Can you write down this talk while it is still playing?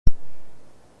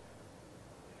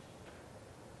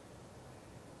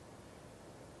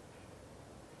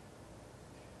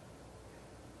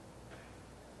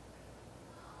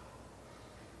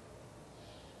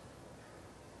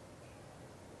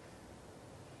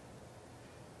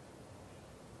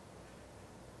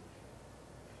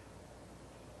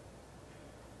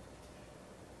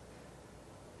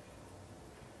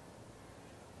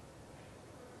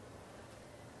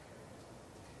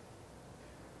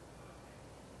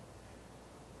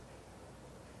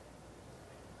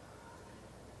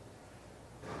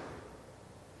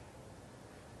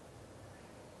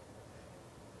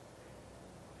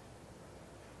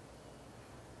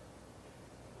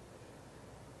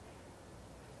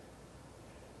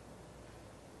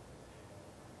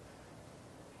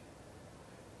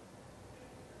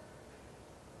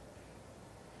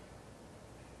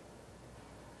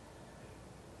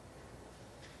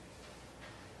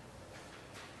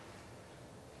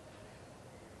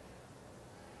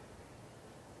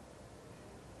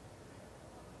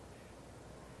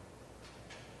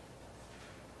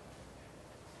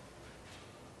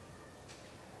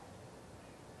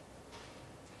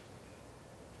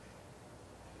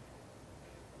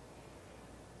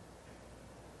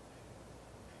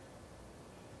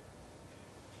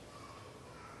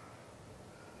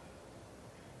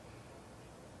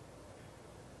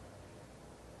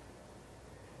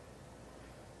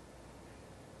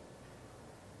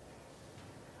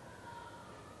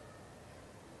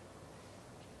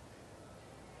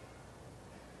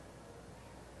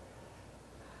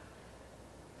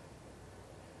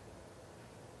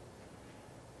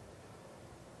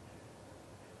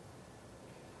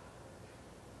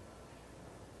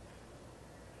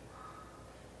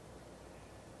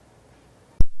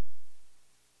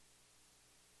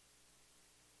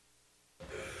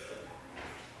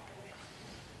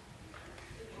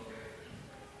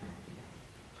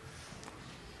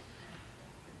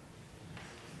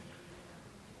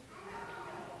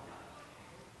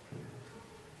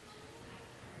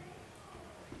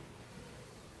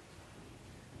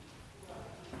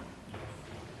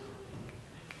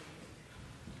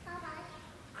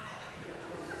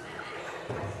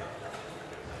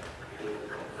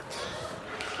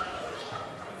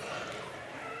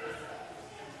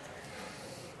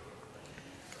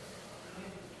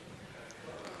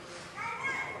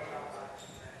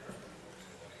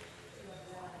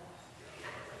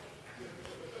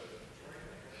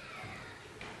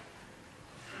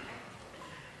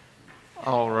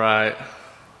All right.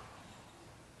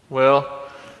 Well,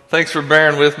 thanks for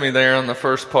bearing with me there on the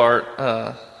first part.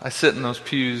 I sit in those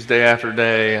pews day after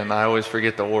day, and I always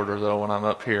forget the order, though, when I'm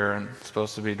up here and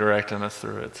supposed to be directing us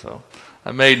through it. So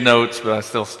I made notes, but I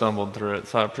still stumbled through it.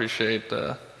 So I appreciate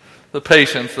the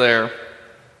patience there.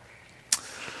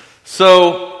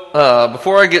 So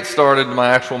before I get started in my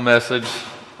actual message,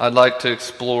 I'd like to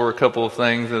explore a couple of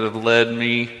things that have led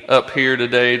me up here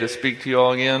today to speak to you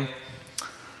all again.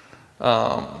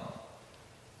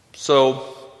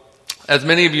 So, as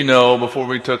many of you know, before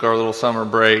we took our little summer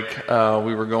break,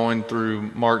 we were going through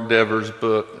Mark Dever's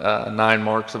book, 9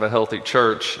 Marks of a Healthy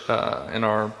Church, in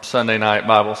our Sunday night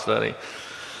Bible study.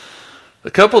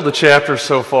 A couple of the chapters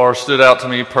so far stood out to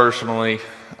me personally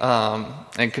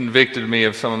and convicted me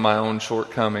of some of my own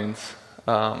shortcomings,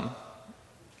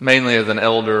 mainly as an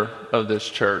elder of this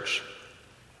church.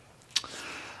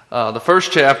 The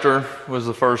first chapter was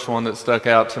the first one that stuck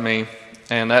out to me,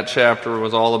 and that chapter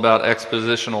was all about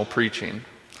expositional preaching.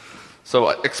 So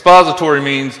expository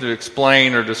means to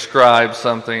explain or describe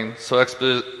something. So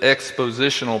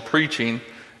expositional preaching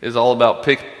is all about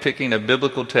picking a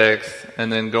biblical text and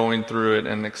then going through it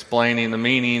and explaining the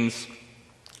meanings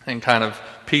and kind of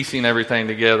piecing everything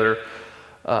together.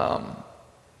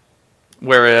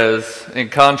 Whereas, in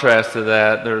contrast to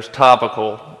that, there's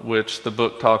topical, which the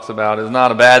book talks about is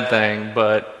not a bad thing,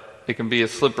 but it can be a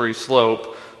slippery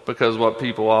slope because what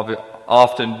people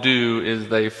often do is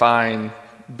they find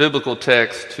biblical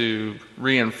text to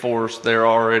reinforce their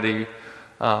already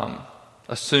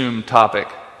assumed topic,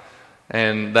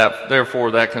 and therefore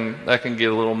that can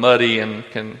get a little muddy and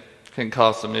can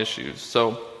cause some issues.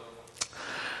 So,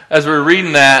 as we were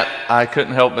reading that, I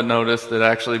couldn't help but notice that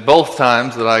actually both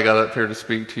times that I got up here to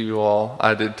speak to you all,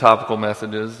 I did topical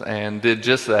messages and did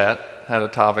just that, had a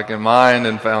topic in mind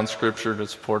and found scripture to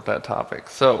support that topic.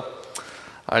 So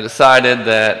I decided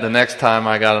that the next time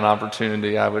I got an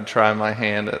opportunity, I would try my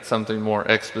hand at something more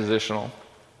expositional.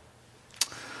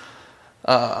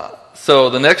 So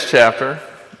the next chapter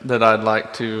that I'd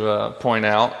like to point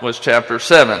out was chapter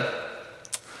 7,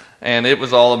 and it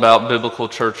was all about biblical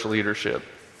church leadership.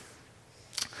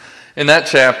 In that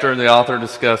chapter, the author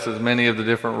discusses many of the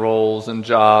different roles and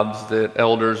jobs that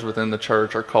elders within the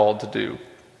church are called to do.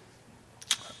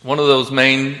 One of those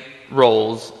main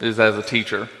roles is as a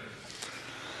teacher.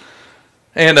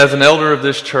 And as an elder of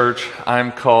this church,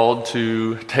 I'm called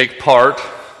to take part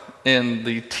in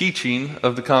the teaching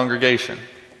of the congregation.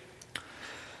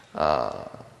 Now,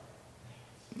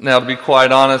 to be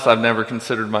quite honest, I've never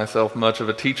considered myself much of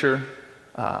a teacher.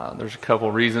 There's a couple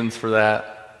reasons for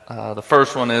that. The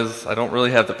first one is I don't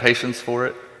really have the patience for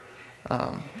it.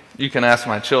 You can ask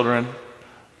my children.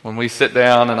 When we sit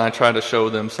down and I try to show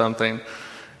them something,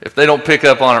 if they don't pick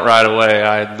up on it right away,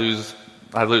 I lose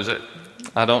it.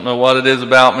 I don't know what it is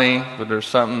about me, but there's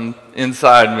something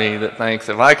inside me that thinks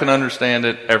if I can understand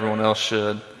it, everyone else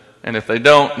should. And if they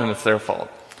don't, then it's their fault.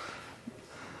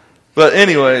 But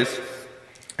anyways,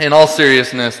 in all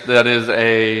seriousness, that is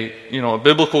a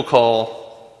biblical call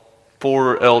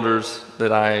for elders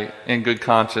that I, in good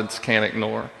conscience, can't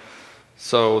ignore.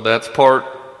 So that's part,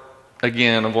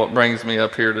 again, of what brings me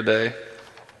up here today.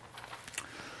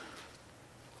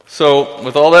 So,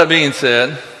 with all that being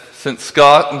said, since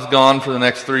Scott is gone for the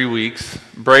next 3 weeks,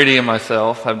 Brady and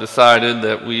myself have decided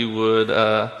that we would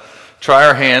try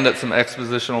our hand at some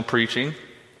expositional preaching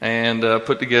and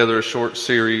put together a short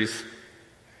series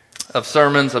of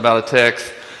sermons about a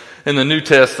text in the New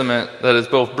Testament that is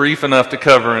both brief enough to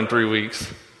cover in 3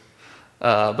 weeks,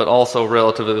 but also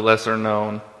relatively lesser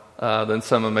known than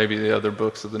some of maybe the other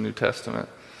books of the New Testament.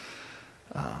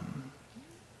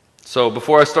 So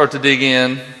before I start to dig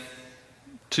in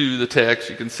to the text,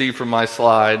 you can see from my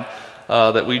slide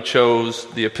that we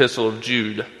chose the Epistle of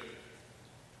Jude.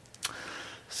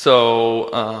 So,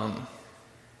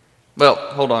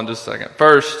 hold on just a second.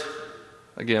 First,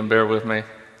 again, bear with me,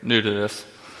 new to this.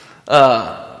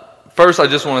 First, I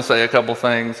just want to say a couple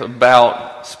things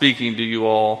about speaking to you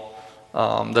all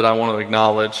that I want to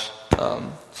acknowledge.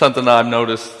 Something that I've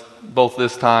noticed both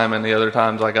this time and the other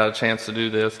times I got a chance to do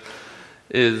this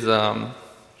is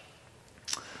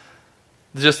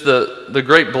just the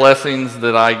great blessings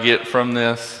that I get from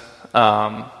this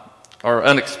are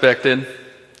unexpected.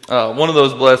 One of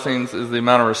those blessings is the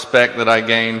amount of respect that I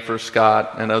gain for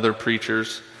Scott and other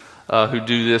preachers who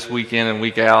do this week in and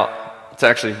week out. It's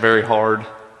actually very hard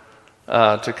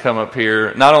to come up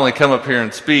here, not only come up here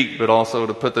and speak, but also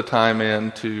to put the time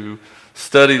in to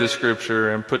study the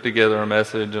scripture and put together a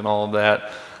message and all of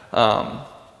that.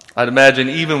 I'd imagine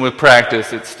even with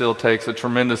practice, it still takes a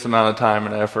tremendous amount of time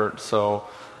and effort. So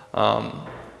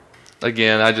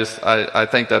again, I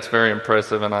think that's very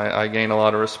impressive, and I gain a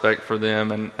lot of respect for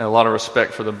them and a lot of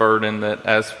respect for the burden that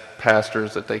as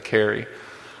pastors that they carry.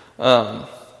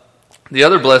 The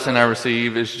other blessing I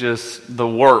receive is just the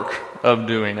work of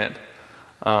doing it.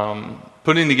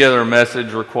 Putting together a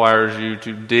message requires you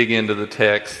to dig into the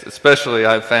text, especially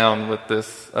I've found with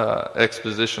this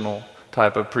expositional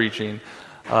type of preaching,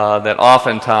 that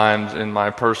oftentimes in my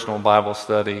personal Bible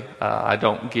study, I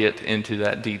don't get into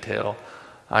that detail.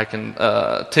 I can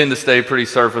tend to stay pretty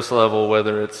surface level,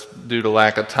 whether it's due to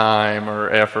lack of time or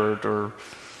effort or,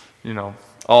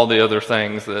 all the other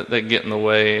things that get in the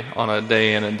way on a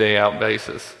day in and day out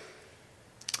basis.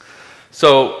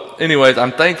 So anyways,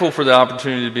 I'm thankful for the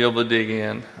opportunity to be able to dig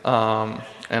in.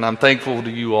 And I'm thankful to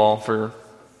you all for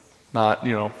not,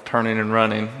 turning and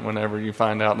running whenever you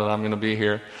find out that I'm going to be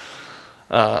here.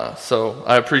 So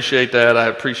I appreciate that. I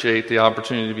appreciate the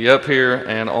opportunity to be up here.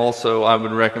 And also I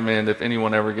would recommend if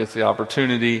anyone ever gets the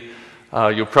opportunity,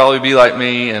 you'll probably be like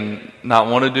me and not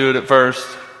want to do it at first.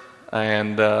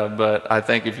 But I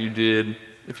think if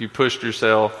you pushed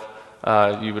yourself,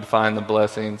 you would find the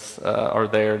blessings are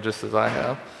there just as I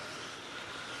have.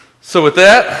 So with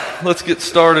that, let's get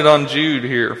started on Jude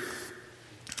here.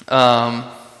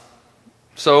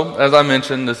 So as I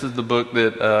mentioned, this is the book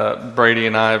that Brady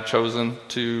and I have chosen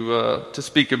to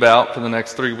speak about for the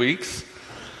next 3 weeks.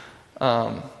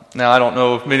 Now I don't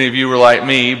know if many of you were like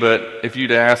me, but if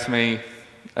you'd asked me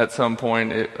at some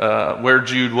point where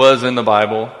Jude was in the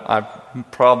Bible, I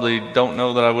probably don't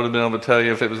know that I would have been able to tell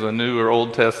you if it was a New or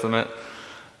Old Testament.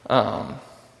 But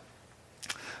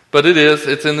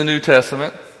it's in the New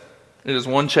Testament. It is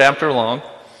 1 chapter long.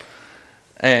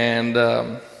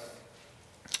 And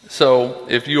so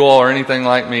if you all are anything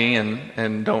like me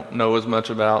and don't know as much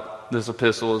about this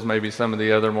epistle as maybe some of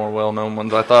the other more well-known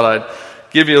ones, I thought I'd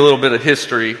give you a little bit of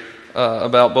history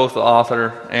about both the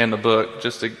author and the book,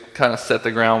 just to kind of set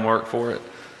the groundwork for it.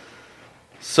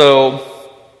 So,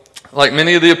 like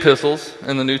many of the epistles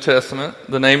in the New Testament,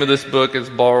 the name of this book is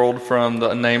borrowed from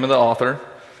the name of the author.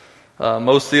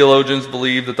 Most theologians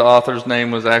believe that the author's name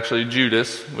was actually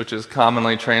Judas, which is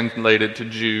commonly translated to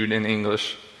Jude in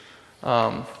English.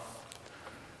 Now,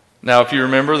 if you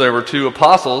remember, there were 2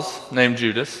 apostles named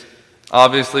Judas.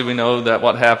 Obviously, we know that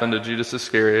what happened to Judas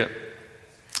Iscariot,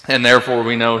 and therefore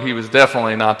we know he was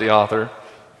definitely not the author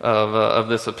of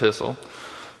this epistle.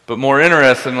 But more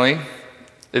interestingly,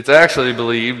 it's actually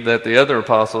believed that the other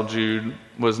apostle, Jude,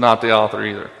 was not the author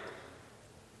either.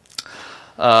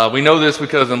 We know this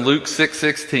because in Luke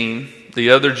 6:16, the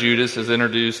other Judas is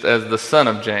introduced as the son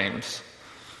of James,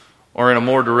 or in a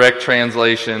more direct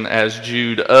translation as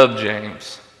Jude of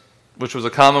James, which was a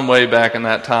common way back in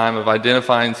that time of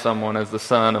identifying someone as the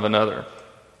son of another.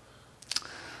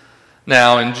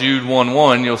 Now, in Jude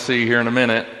 1:1, you'll see here in a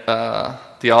minute,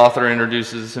 the author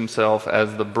introduces himself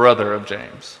as the brother of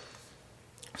James.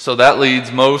 So that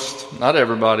leads most, not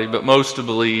everybody, but most to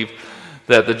believe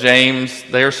that the James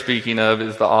they're speaking of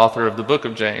is the author of the book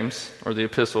of James, or the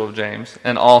epistle of James,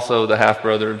 and also the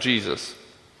half-brother of Jesus.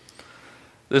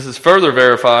 This is further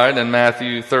verified in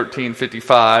Matthew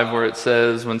 13:55, where it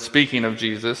says, when speaking of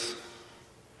Jesus,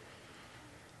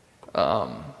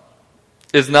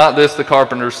 is not this the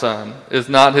carpenter's son? Is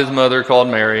not his mother called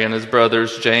Mary, and his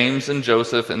brothers James and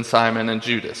Joseph and Simon and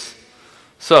Judas?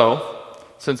 So,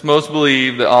 since most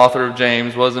believe the author of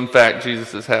James was in fact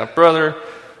Jesus' half-brother,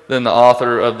 then the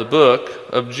author of the book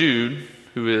of Jude,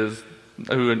 who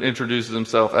introduces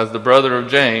himself as the brother of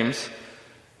James,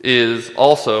 is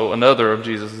also another of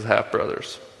Jesus'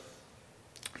 half-brothers.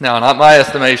 Now, not my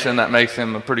estimation, that makes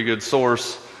him a pretty good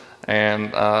source,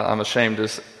 and I'm ashamed to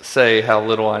say how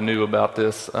little I knew about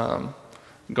this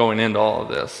going into all of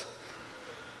this.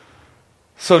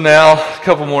 So now, a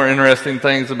couple more interesting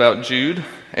things about Jude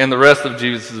and the rest of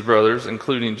Jesus' brothers,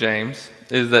 including James,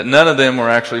 is that none of them were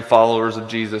actually followers of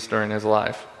Jesus during his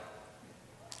life,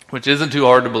 which isn't too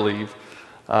hard to believe.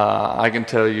 I can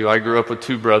tell you, I grew up with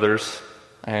 2 brothers,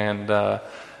 and it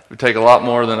would take a lot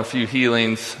more than a few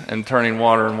healings and turning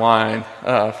water and wine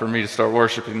for me to start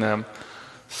worshiping them.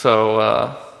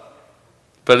 So,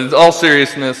 but in all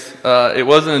seriousness, it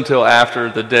wasn't until after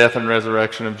the death and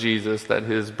resurrection of Jesus that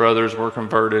his brothers were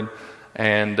converted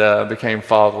and became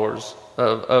followers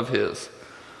of his.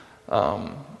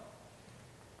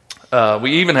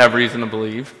 We even have reason to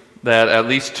believe that at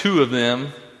least 2 of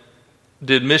them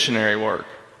did missionary work.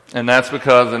 And that's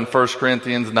because in 1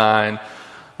 Corinthians 9,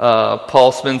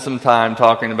 Paul spends some time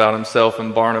talking about himself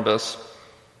and Barnabas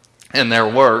and their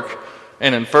work.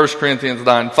 And in 1 Corinthians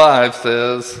 9:5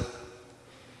 says,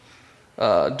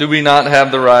 do we not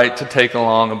have the right to take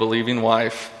along a believing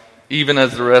wife, even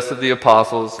as the rest of the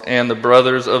apostles and the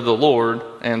brothers of the Lord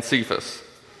and Cephas.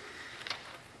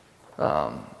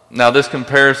 Now this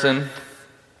comparison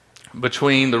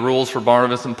between the rules for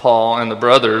Barnabas and Paul and the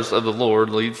brothers of the Lord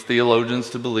leads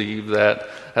theologians to believe that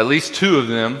at least two of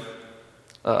them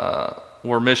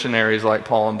were missionaries like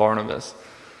Paul and Barnabas.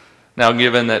 Now,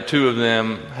 given that two of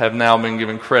them have now been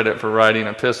given credit for writing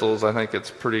epistles, I think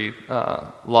it's pretty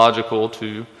logical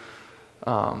to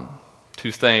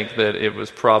think that it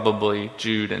was probably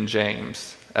Jude and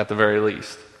James at the very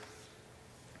least.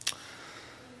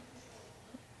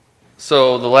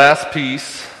 So the last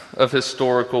piece of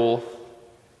historical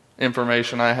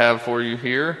information I have for you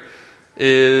here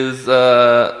is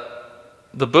the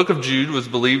book of Jude was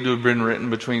believed to have been written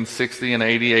between 60 and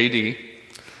 80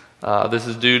 AD. This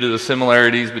is due to the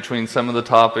similarities between some of the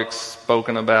topics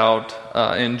spoken about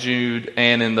in Jude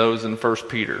and in those in 1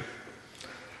 Peter.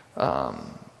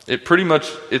 It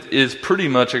is pretty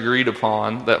much agreed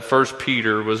upon that 1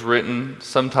 Peter was written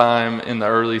sometime in the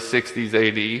early 60s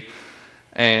AD,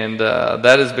 and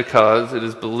that is because it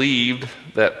is believed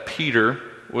that Peter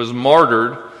was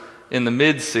martyred in the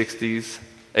mid-60s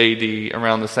AD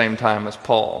around the same time as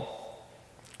Paul.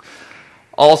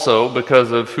 Also,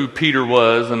 because of who Peter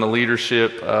was and the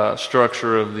leadership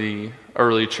structure of the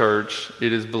early church,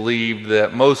 it is believed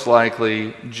that most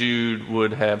likely Jude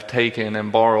would have taken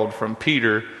and borrowed from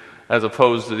Peter as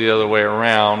opposed to the other way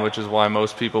around, which is why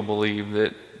most people believe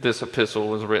that this epistle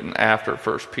was written after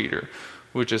 1 Peter,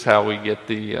 which is how we get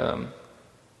the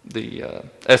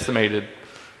estimated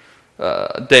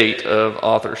date of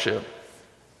authorship.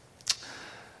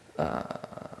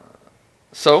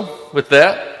 So, with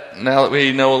that, now that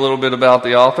we know a little bit about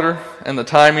the author and the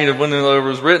timing of when the letter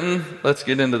was written, let's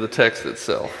get into the text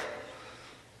itself.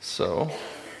 So,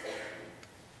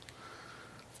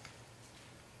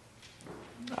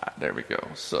 there we go.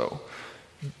 So,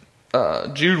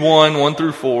 Jude 1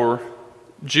 through 4.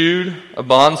 Jude, a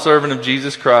bondservant of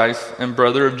Jesus Christ and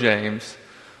brother of James,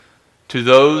 to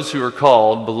those who are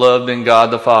called, beloved in God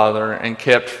the Father, and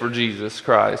kept for Jesus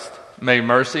Christ, may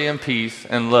mercy and peace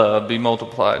and love be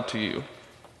multiplied to you.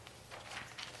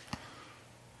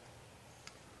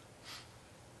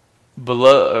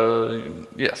 Beloved,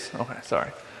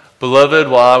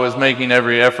 while I was making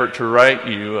every effort to write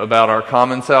you about our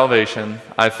common salvation,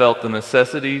 I felt the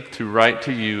necessity to write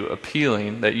to you,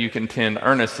 appealing that you contend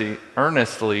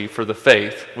earnestly for the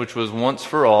faith which was once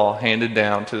for all handed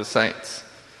down to the saints.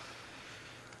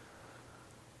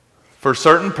 For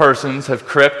certain persons have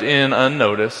crept in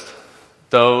unnoticed,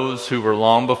 those who were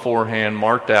long beforehand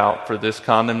marked out for this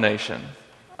condemnation,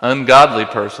 ungodly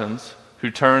persons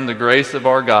who turn the grace of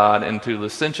our God into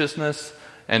licentiousness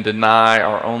and deny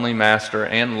our only Master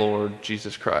and Lord,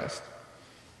 Jesus Christ.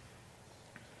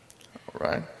 All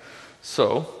right.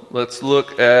 So, let's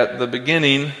look at the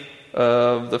beginning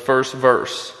of the first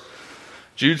verse.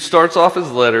 Jude starts off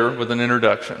his letter with an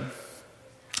introduction.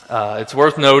 It's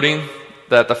worth noting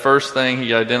that the first thing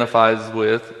he identifies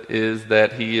with is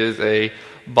that he is a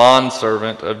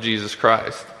bondservant of Jesus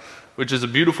Christ, which is a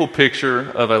beautiful picture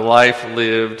of a life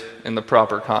lived in the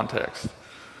proper context.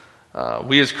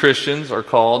 We as Christians are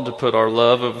called to put our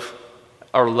love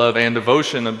and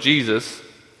devotion of Jesus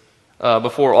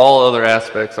before all other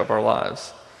aspects of our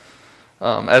lives.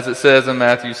 As it says in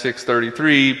Matthew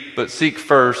 6:33, but seek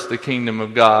first the kingdom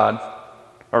of God,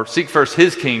 or seek first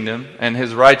his kingdom and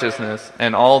his righteousness,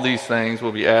 and all these things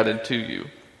will be added to you.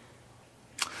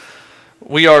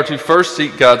 We are to first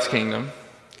seek God's kingdom,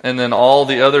 and then all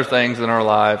the other things in our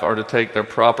life are to take their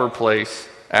proper place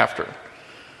after.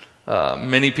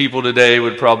 Many people today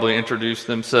would probably introduce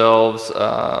themselves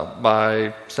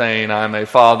by saying, I'm a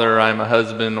father, I'm a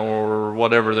husband, or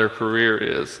whatever their career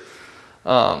is.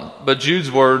 But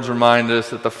Jude's words remind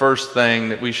us that the first thing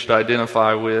that we should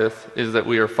identify with is that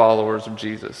we are followers of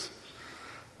Jesus.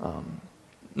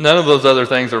 None of those other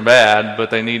things are bad, but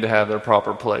they need to have their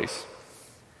proper place.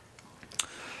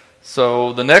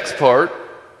 So the next part,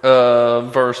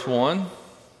 verse 1,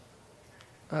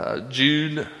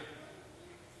 Jude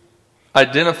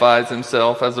identifies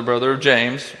himself as the brother of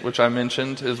James, which I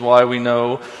mentioned is why we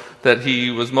know that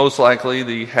he was most likely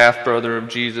the half-brother of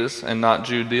Jesus and not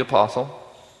Jude the apostle.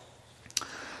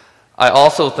 I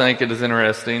also think it is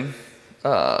interesting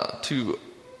that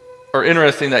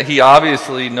he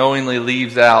obviously knowingly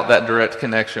leaves out that direct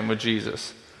connection with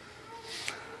Jesus.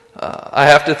 I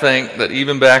have to think that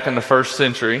even back in the first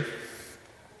century,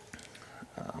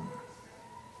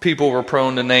 people were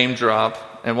prone to name drop,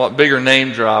 and what bigger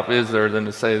name drop is there than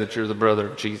to say that you're the brother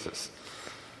of Jesus?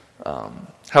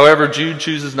 However, Jude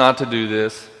chooses not to do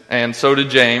this, and so did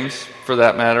James, for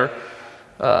that matter.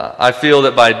 I feel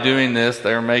that by doing this,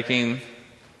 they're making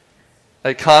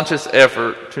a conscious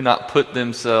effort to not put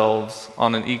themselves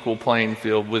on an equal playing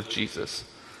field with Jesus.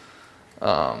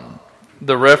 To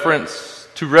reference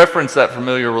that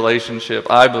familiar relationship,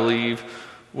 I believe,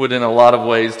 would in a lot of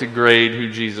ways degrade who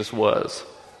Jesus was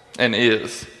and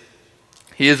is.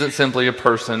 He isn't simply a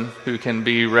person who can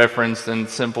be referenced in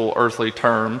simple earthly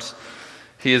terms.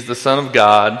 He is the Son of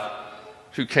God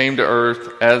who came to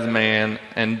earth as man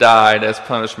and died as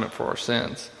punishment for our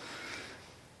sins.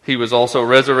 He was also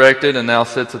resurrected and now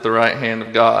sits at the right hand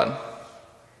of God.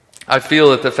 I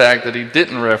feel that the fact that he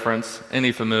didn't reference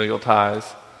any familial ties,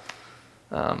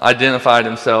 identified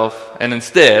himself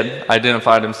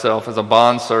as a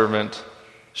bondservant,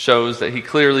 shows that he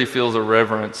clearly feels a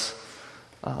reverence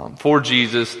for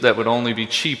Jesus that would only be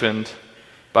cheapened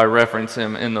by referencing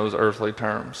him in those earthly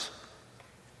terms.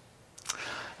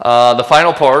 The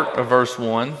final part of verse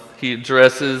 1, he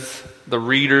addresses the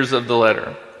readers of the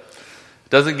letter.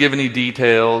 Doesn't give any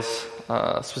details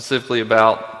specifically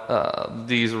about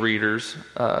these readers,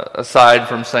 aside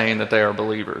from saying that they are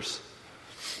believers.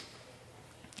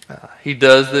 He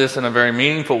does this in a very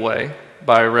meaningful way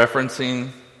by referencing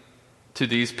to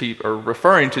these people, or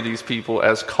referring to these people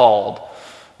as called,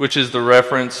 which is the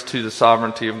reference to the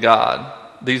sovereignty of God.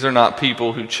 These are not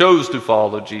people who chose to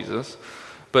follow Jesus,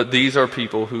 but these are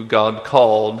people who God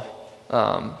called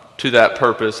to that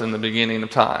purpose in the beginning of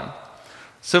time.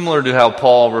 Similar to how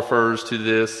Paul refers to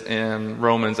this in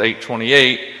Romans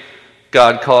 8:28,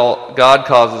 God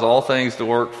causes all things to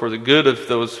work for the good of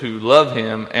those who love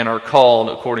him and are called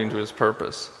according to his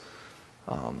purpose.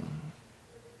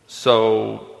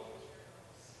 So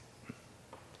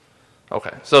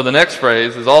the next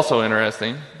phrase is also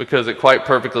interesting because it quite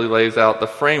perfectly lays out the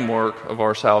framework of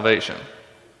our salvation.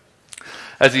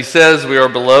 As he says, we are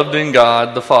beloved in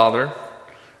God the Father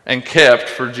and kept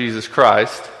for Jesus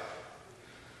Christ.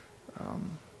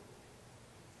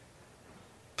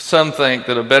 Some think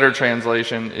that a better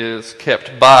translation is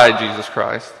kept by Jesus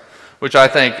Christ, which I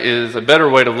think is a better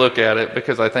way to look at it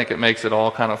because I think it makes it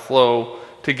all kind of flow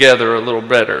together a little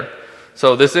better.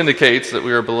 So this indicates that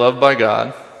we are beloved by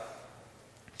God,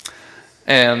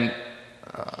 and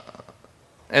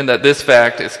that this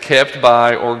fact is kept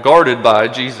by or guarded by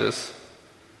Jesus.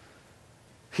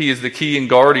 He is the key and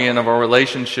guardian of our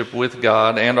relationship with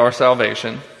God and our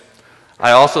salvation.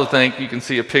 I also think you can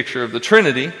see a picture of the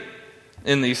Trinity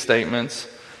in these statements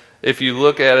if you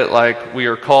look at it like we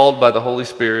are called by the Holy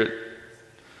Spirit,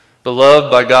 beloved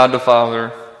by God the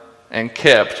Father, and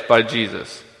kept by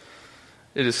Jesus.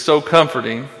 It is so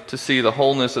comforting to see the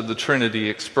wholeness of the Trinity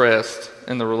expressed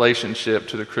in the relationship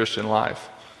to the Christian life.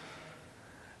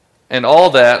 And all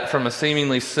that from a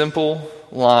seemingly simple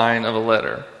line of a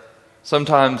letter.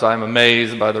 Sometimes I'm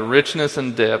amazed by the richness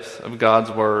and depth of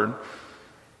God's Word.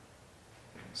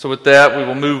 So with that, we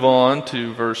will move on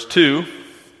to verse 2.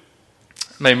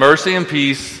 May mercy and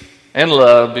peace and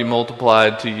love be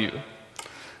multiplied to you.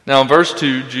 Now in verse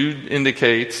 2, Jude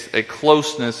indicates a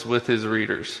closeness with his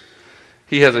readers.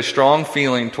 He has a strong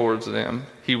feeling towards them.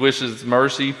 He wishes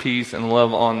mercy, peace, and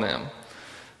love on them.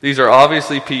 These are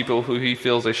obviously people who he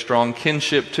feels a strong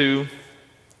kinship to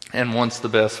and wants the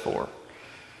best for.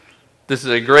 This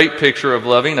is a great picture of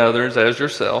loving others as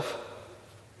yourself.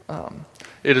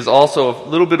 It is also a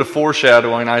little bit of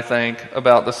foreshadowing, I think,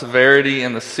 about the severity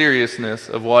and the seriousness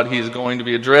of what he is going to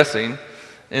be addressing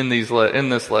in this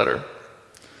letter.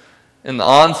 In the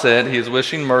onset, he is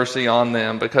wishing mercy on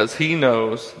them because he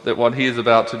knows that what he is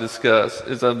about to discuss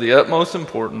is of the utmost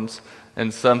importance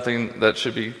and something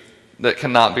that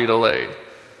cannot be delayed.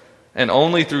 And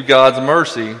only through God's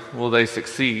mercy will they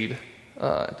succeed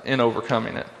in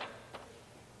overcoming it.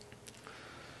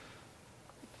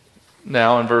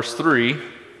 Now in verse 3,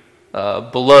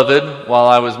 beloved, while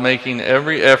I was making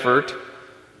every effort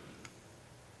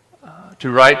to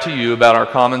write to you about our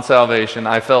common salvation,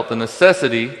 I felt the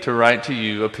necessity to write to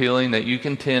you, appealing that you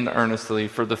contend earnestly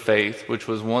for the faith which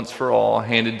was once for all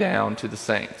handed down to the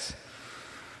saints.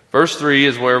 Verse 3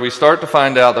 is where we start to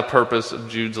find out the purpose of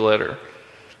Jude's letter.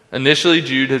 Initially,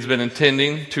 Jude has been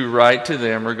intending to write to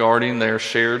them regarding their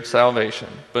shared salvation,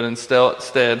 but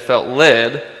instead felt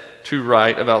led to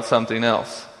write about something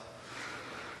else.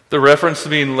 The reference to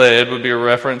being led would be a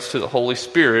reference to the Holy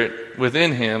Spirit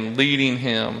within him, leading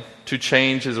him to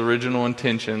change his original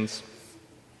intentions.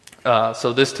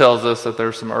 So this tells us that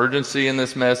there's some urgency in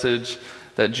this message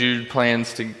that Jude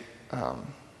plans to...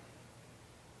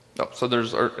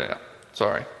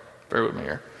 bear with me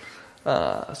here.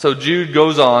 So Jude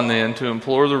goes on then to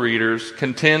implore the readers,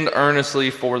 contend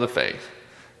earnestly for the faith.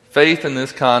 Faith in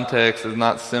this context is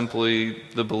not simply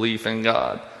the belief in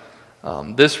God.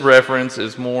 This reference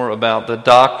is more about the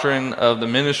doctrine of the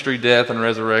ministry, death, and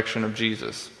resurrection of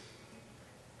Jesus,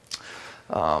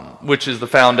 which is the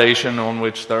foundation on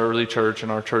which the early church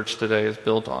and our church today is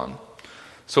built on.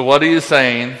 So what he is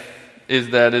saying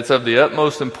is that it's of the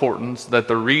utmost importance that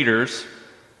the readers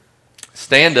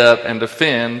stand up and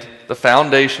defend the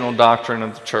foundational doctrine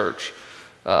of the church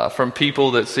from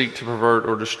people that seek to pervert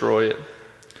or destroy it.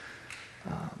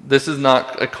 This is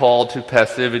not a call to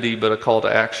passivity, but a call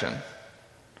to action.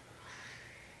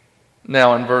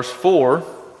 Now in verse 4,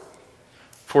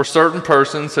 for certain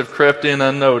persons have crept in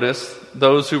unnoticed,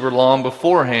 those who were long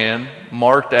beforehand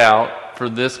marked out for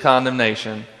this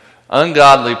condemnation,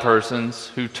 ungodly persons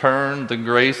who turn the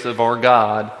grace of our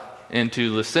God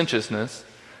into licentiousness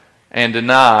and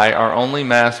deny our only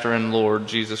Master and Lord,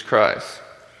 Jesus Christ.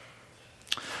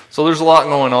 So there's a lot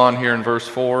going on here in verse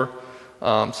 4.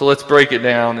 So let's break it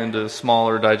down into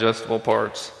smaller, digestible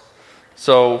parts.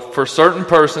 So, for certain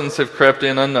persons have crept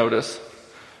in unnoticed.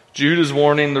 Jude is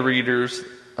warning the readers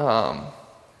that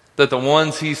the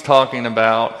ones he's talking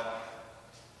about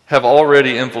have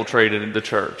already infiltrated the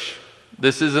church.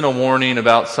 This isn't a warning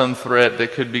about some threat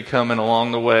that could be coming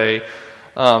along the way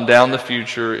down the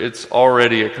future. It's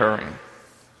already occurring.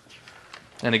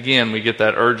 And again, we get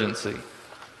that urgency.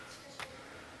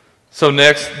 So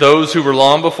next, those who were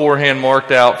long beforehand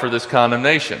marked out for this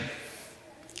condemnation.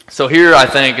 So here, I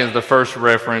think, is the first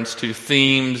reference to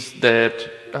themes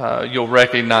that you'll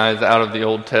recognize out of the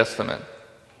Old Testament.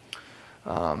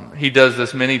 He does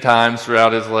this many times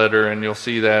throughout his letter, and you'll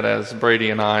see that as Brady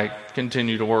and I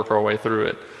continue to work our way through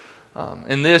it.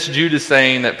 In this, Jude is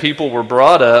saying that people were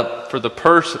brought up for the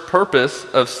purpose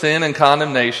of sin and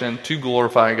condemnation to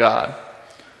glorify God.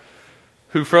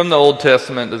 Who from the Old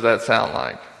Testament does that sound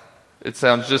like? It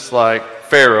sounds just like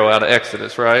Pharaoh out of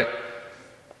Exodus, right?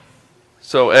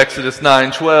 So Exodus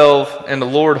 9:12, and the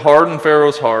Lord hardened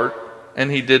Pharaoh's heart,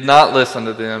 and he did not listen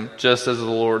to them, just as the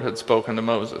Lord had spoken to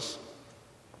Moses.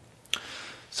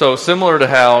 So similar to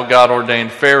how God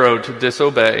ordained Pharaoh to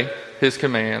disobey his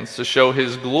commands to show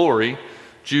his glory,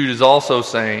 Jude is also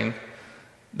saying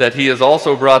that he has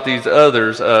also brought these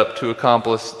others up to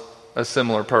accomplish a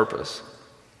similar purpose.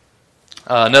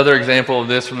 Another example of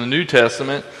this from the New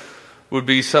Testament would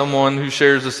be someone who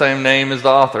shares the same name as the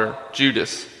author,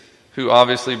 Judas, who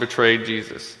obviously betrayed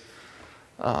Jesus.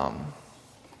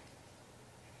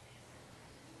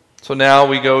 So now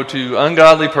we go to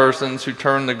ungodly persons who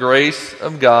turn the grace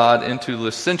of God into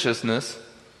licentiousness.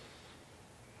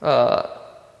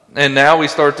 And now we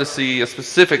start to see a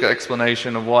specific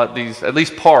explanation of what these, at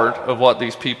least part of what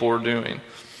these people are doing.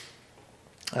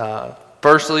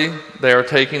 Firstly, they are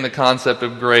taking the concept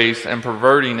of grace and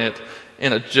perverting it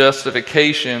in a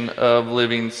justification of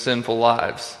living sinful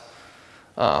lives.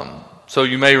 So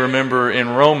you may remember in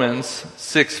Romans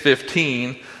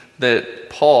 6:15 that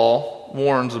Paul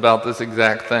warns about this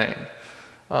exact thing.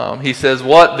 He says,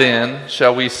 "What then?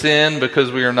 Shall we sin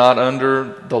because we are not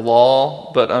under the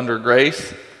law but under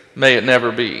grace? May it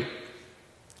never be."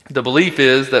 The belief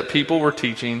is that people were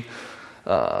teaching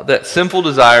that sinful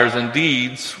desires and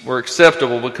deeds were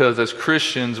acceptable because as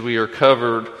Christians we are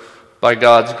covered by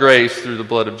God's grace through the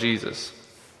blood of Jesus.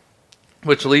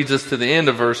 Which leads us to the end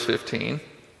of verse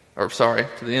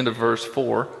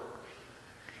 4.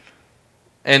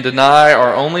 And deny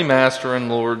our only Master and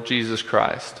Lord, Jesus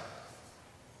Christ.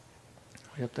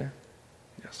 Are we up there?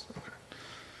 Yes,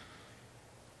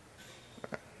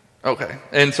 okay. Okay,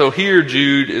 and so here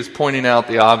Jude is pointing out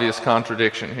the obvious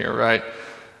contradiction here, right?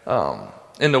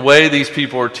 In the way these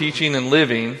people are teaching and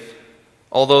living,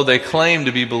 although they claim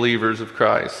to be believers of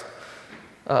Christ,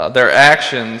 by their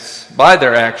actions,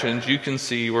 you can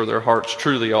see where their hearts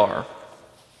truly are.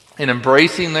 In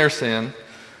embracing their sin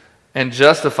and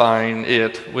justifying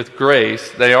it with grace,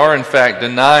 they are in fact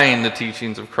denying the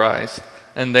teachings of Christ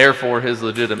and therefore his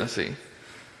legitimacy.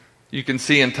 You can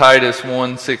see in Titus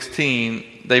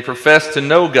 1:16, they profess to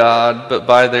know God, but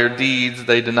by their deeds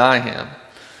they deny him,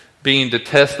 being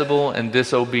detestable and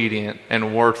disobedient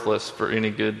and worthless for any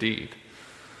good deed.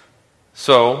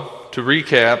 So, to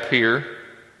recap here,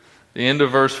 the end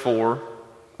of verse 4,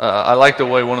 I like the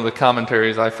way one of the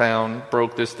commentaries I found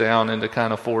broke this down into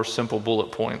kind of 4 simple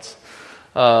bullet points.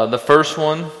 The first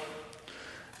one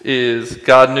is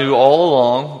God knew all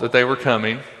along that they were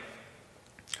coming,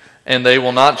 and they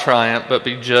will not triumph but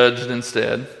be judged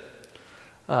instead.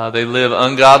 They live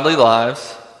ungodly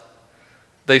lives.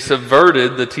 They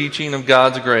subverted the teaching of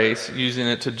God's grace, using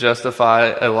it to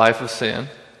justify a life of sin.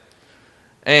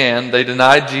 And they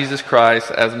denied Jesus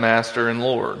Christ as Master and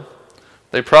Lord.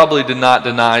 They probably did not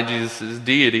deny Jesus'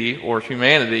 deity or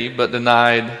humanity, but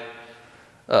denied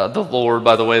the Lord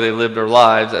by the way they lived their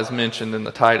lives, as mentioned in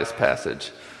the Titus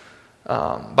passage,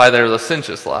 by their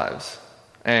licentious lives.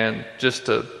 And just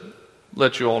to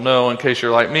let you all know, in case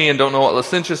you're like me and don't know what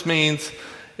licentious means,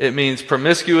 it means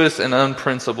promiscuous and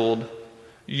unprincipled,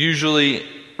 usually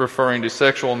referring to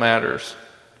sexual matters.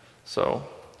 So,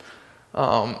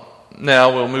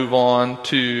 now we'll move on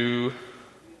to...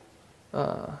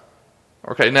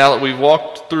 Okay, now that we've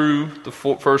walked through the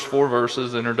first 4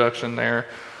 verses, introduction there,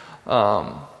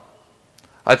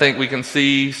 I think we can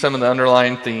see some of the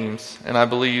underlying themes, and I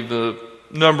believe the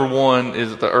number one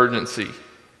is the urgency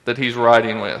that he's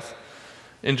writing with.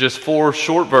 In just 4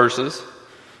 short verses,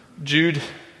 Jude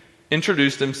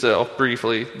introduced himself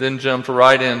briefly, then jumped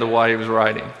right into why he was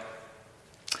writing.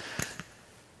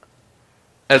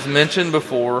 As mentioned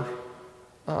before,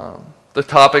 the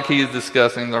topic he is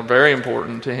discussing are very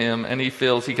important to him, and he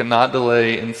feels he cannot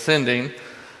delay in sending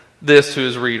this to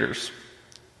his readers.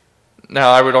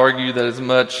 Now, I would argue that as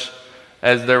much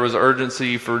as there was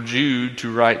urgency for Jude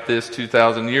to write this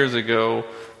 2,000 years ago,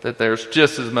 that there's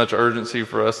just as much urgency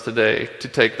for us today to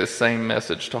take this same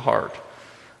message to heart.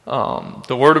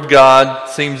 The Word of God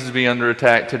seems to be under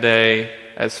attack today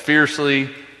as fiercely,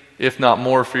 if not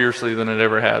more fiercely, than it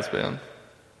ever has been.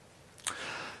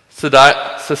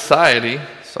 Society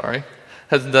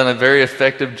has done a very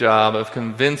effective job of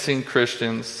convincing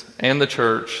Christians and the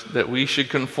church that we should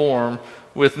conform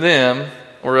with them,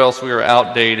 or else we are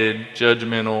outdated,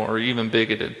 judgmental, or even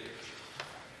bigoted.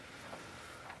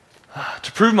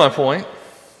 To prove my point,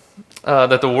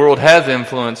 that the world has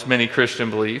influenced many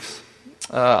Christian beliefs,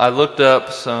 I looked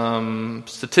up some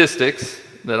statistics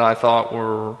that I thought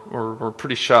were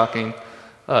pretty shocking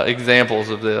examples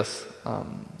of this.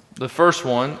 The first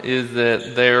one is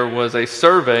that there was a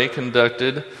survey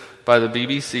conducted by the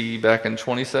BBC back in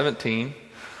 2017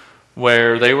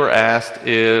 where they were asked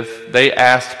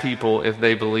people if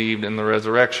they believed in the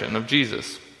resurrection of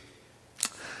Jesus.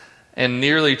 And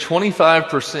nearly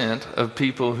 25% of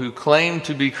people who claimed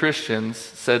to be Christians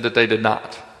said that they did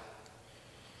not.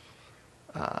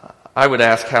 I would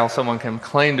ask how someone can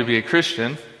claim to be a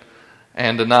Christian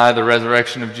and deny the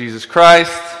resurrection of Jesus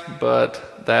Christ,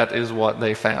 but that is what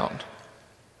they found.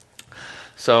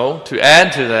 So, to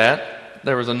add to that,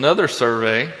 there was another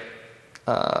survey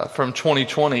from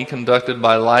 2020 conducted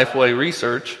by Lifeway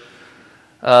Research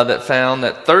that found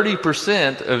that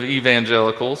 30% of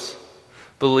evangelicals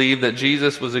believe that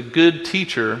Jesus was a good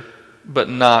teacher, but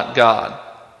not God.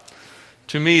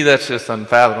 To me, that's just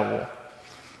unfathomable.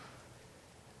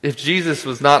 If Jesus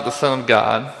was not the Son of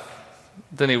God,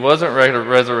 then he wasn't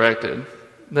resurrected,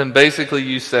 then basically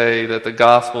you say that the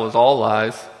gospel is all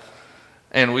lies,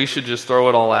 and we should just throw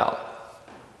it all out.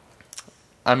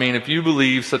 I mean, if you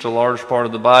believe such a large part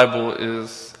of the Bible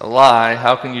is a lie,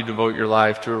 how can you devote your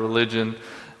life to a religion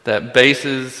that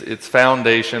bases its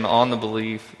foundation on the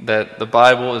belief that the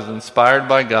Bible is inspired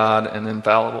by God and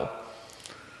infallible?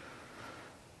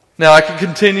 Now, I can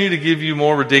continue to give you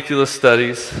more ridiculous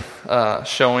studies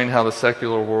showing how the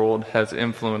secular world has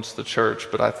influenced the church,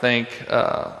 but I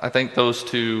think those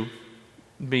two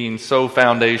being so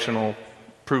foundational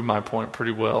prove my point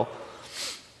pretty well.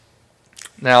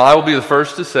 Now, I will be the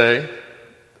first to say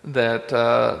that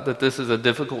this is a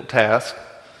difficult task,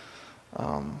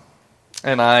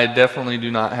 and I definitely do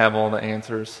not have all the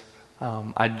answers.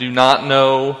 I do not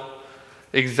know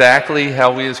exactly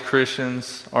how we as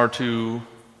Christians are to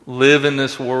live in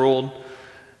this world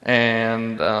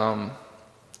and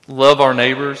love our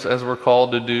neighbors as we're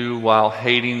called to do while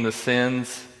hating the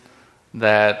sins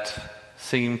that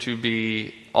seem to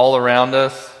be all around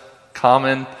us,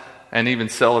 common, and even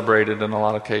celebrated in a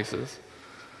lot of cases.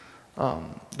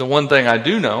 The one thing I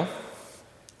do know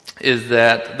is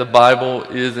that the Bible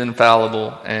is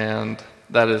infallible, and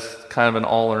that is kind of an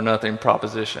all or nothing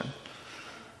proposition.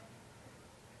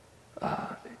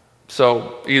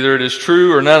 So either it is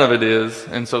true or none of it is,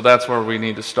 and so that's where we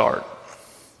need to start.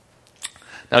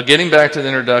 Now, getting back to the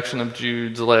introduction of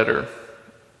Jude's letter,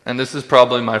 and this is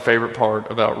probably my favorite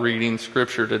part about reading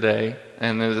Scripture today,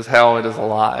 and it is how it is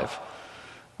alive.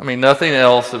 I mean, nothing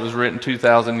else that was written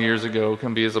 2,000 years ago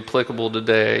can be as applicable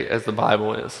today as the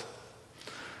Bible is.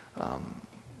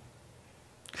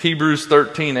 Hebrews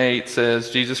 13:8 says,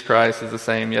 Jesus Christ is the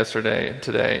same yesterday,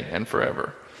 today, and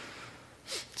forever.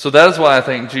 So that is why I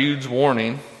think Jude's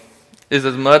warning is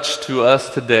as much to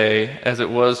us today as it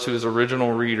was to his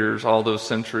original readers all those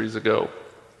centuries ago.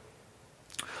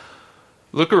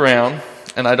 Look around,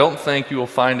 and I don't think you will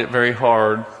find it very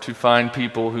hard to find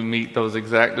people who meet those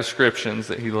exact descriptions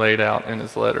that he laid out in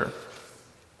his letter.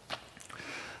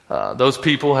 Those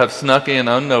people have snuck in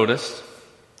unnoticed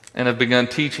and have begun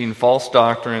teaching false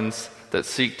doctrines that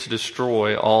seek to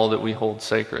destroy all that we hold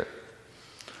sacred.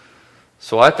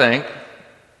 So I think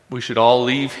we should all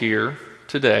leave here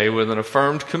today with an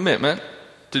affirmed commitment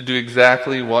to do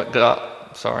exactly what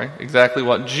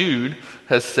Jude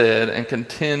has said and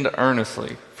contend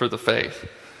earnestly for the faith,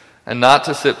 and not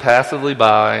to sit passively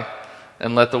by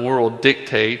and let the world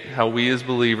dictate how we as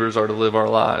believers are to live our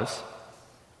lives.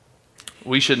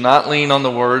 We should not lean on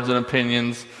the words and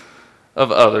opinions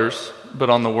of others, but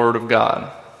on the Word of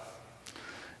God.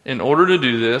 In order to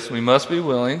do this, we must be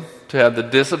willing to have the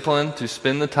discipline to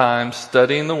spend the time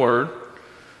studying the Word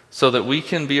so that we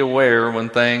can be aware when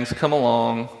things come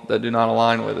along that do not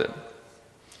align with it.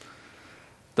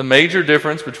 The major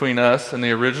difference between us and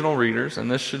the original readers,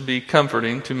 and this should be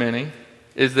comforting to many,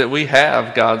 is that we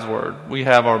have God's Word. We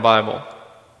have our Bible.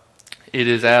 It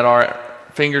is at our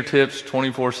fingertips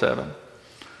 24/7.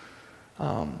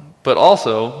 But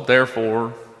also, therefore,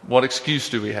 what excuse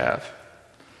do we have?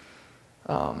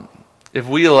 If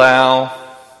we allow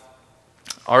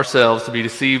ourselves to be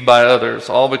deceived by others,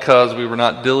 all because we were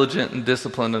not diligent and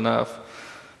disciplined enough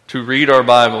to read our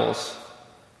Bibles,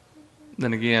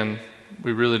 then again,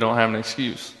 we really don't have an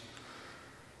excuse.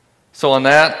 So on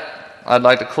that, I'd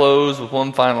like to close with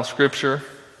one final scripture,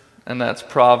 and that's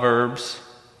Proverbs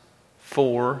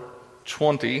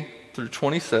 4:20 through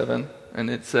 27, and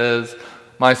it says,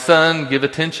 "My son, give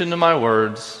attention to my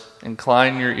words,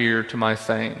 incline your ear to my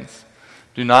sayings.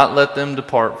 Do not let them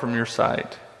depart from your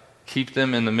sight. Keep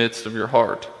them in the midst of your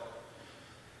heart.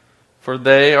 For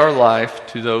they are life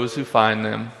to those who find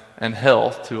them, and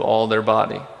health to all their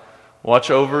body.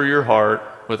 Watch over your heart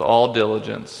with all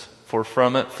diligence, for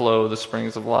from it flow the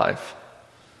springs of life.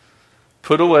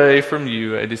 Put away from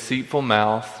you a deceitful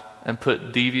mouth, and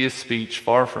put devious speech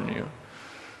far from you.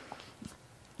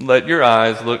 Let your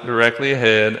eyes look directly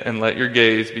ahead, and let your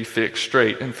gaze be fixed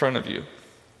straight in front of you.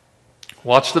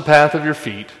 Watch the path of your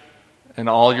feet, and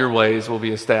all your ways will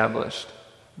be established.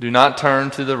 Do not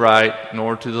turn to the right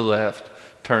nor to the left.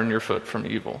 Turn your foot from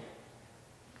evil."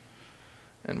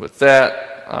 And with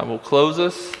that, I will close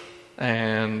us,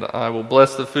 and I will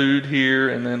bless the food here,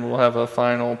 and then we'll have a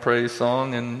final praise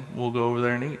song, and we'll go over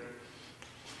there and eat.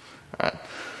 All right.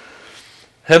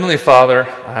 Heavenly Father,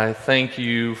 I thank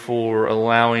you for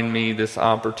allowing me this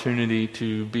opportunity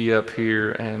to be up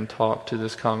here and talk to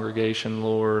this congregation,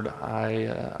 Lord.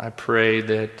 I pray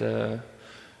that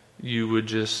you would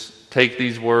just take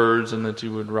these words and that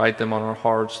you would write them on our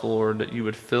hearts, Lord, that you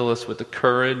would fill us with the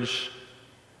courage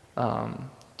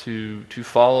to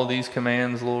follow these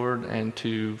commands, Lord, and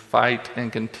to fight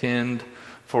and contend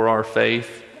for our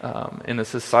faith in a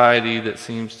society that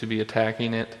seems to be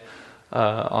attacking it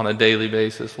on a daily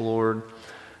basis, Lord.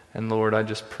 And Lord, I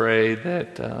just pray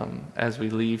that as we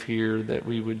leave here, that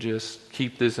we would just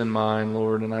keep this in mind,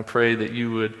 Lord. And I pray that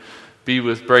you would be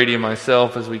with Brady and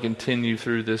myself as we continue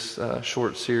through this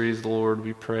short series, Lord.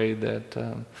 We pray that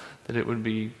it would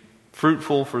be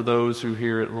fruitful for those who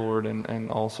hear it, Lord,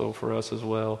 and also for us as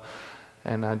well.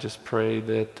 And I just pray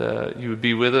that you would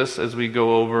be with us as we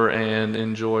go over and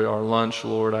enjoy our lunch,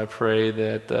 Lord. I pray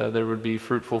that there would be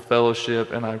fruitful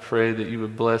fellowship, and I pray that you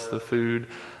would bless the food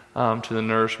to the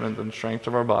nourishment and strength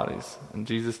of our bodies. In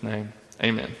Jesus' name,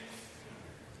 amen.